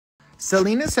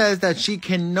Selena says that she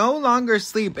can no longer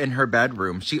sleep in her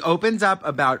bedroom. She opens up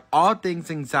about all things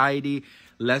anxiety.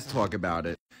 Let's talk about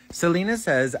it. Selena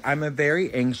says, I'm a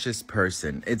very anxious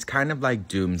person. It's kind of like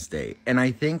doomsday. And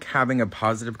I think having a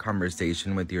positive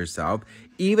conversation with yourself,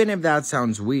 even if that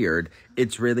sounds weird,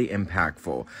 it's really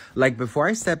impactful. Like before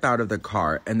I step out of the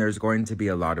car and there's going to be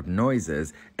a lot of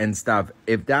noises and stuff,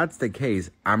 if that's the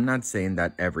case, I'm not saying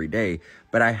that every day,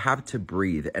 but I have to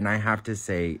breathe and I have to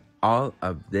say, all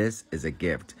of this is a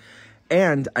gift.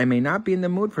 And I may not be in the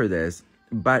mood for this,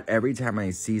 but every time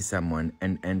I see someone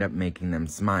and end up making them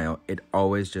smile, it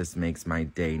always just makes my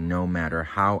day no matter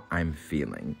how I'm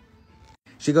feeling.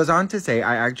 She goes on to say,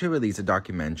 I actually released a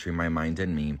documentary, My Mind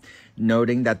and Me,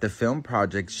 noting that the film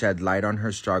project shed light on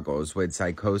her struggles with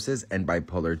psychosis and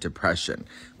bipolar depression.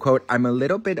 Quote, I'm a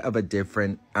little bit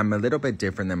different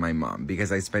than my mom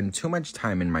because I spend too much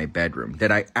time in my bedroom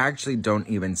that I actually don't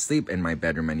even sleep in my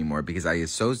bedroom anymore because I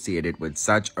associate it with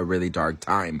such a really dark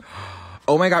time.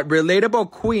 Oh my God,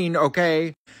 relatable queen,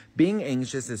 okay? Being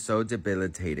anxious is so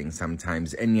debilitating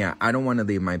sometimes. And yeah, I don't want to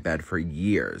leave my bed for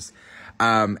years.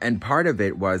 And part of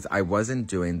it was I wasn't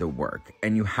doing the work.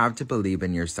 And you have to believe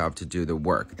in yourself to do the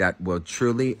work that will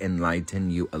truly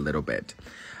enlighten you a little bit.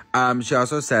 She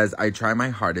also says, I try my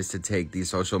hardest to take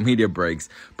these social media breaks,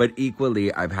 but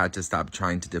equally, I've had to stop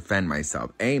trying to defend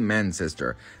myself. Amen,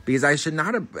 sister. Because I should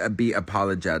not be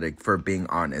apologetic for being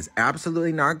honest.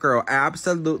 Absolutely not, girl.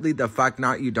 Absolutely the fuck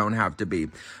not. You don't have to be.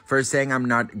 For saying I'm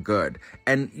not good.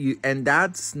 And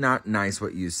that's not nice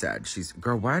what you said.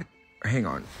 Girl, what? Hang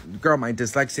on. Girl, my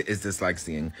dyslexia is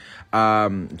dyslexiaing.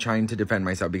 Trying to defend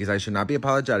myself because I should not be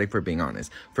apologetic for being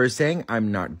honest. For saying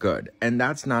I'm not good. And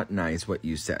that's not nice what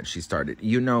you said, she started.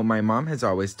 You know, my mom has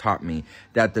always taught me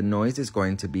that the noise is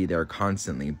going to be there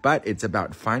constantly. But it's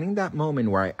about finding that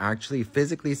moment where I actually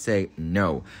physically say,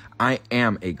 no, I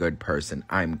am a good person.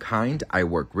 I'm kind, I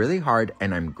work really hard,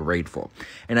 and I'm grateful.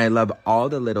 And I love all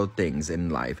the little things in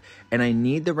life. And I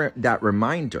need that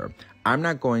reminder. I'm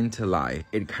not going to lie.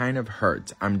 It kind of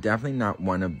hurts. I'm definitely not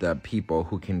one of the people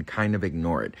who can kind of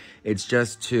ignore it.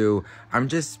 I'm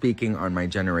just speaking on my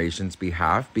generation's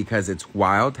behalf because it's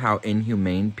wild how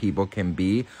inhumane people can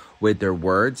be with their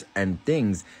words and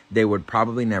things they would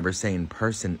probably never say in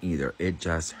person either. It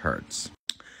just hurts.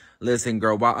 Listen,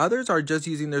 girl, while others are just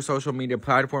using their social media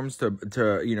platforms to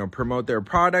promote their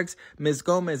products, Ms.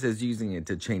 Gomez is using it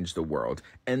to change the world.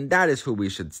 And that is who we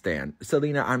should stand.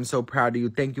 Selena, I'm so proud of you.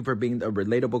 Thank you for being the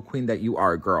relatable queen that you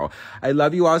are, girl. I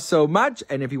love you all so much.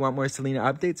 And if you want more Selena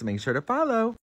updates, make sure to follow.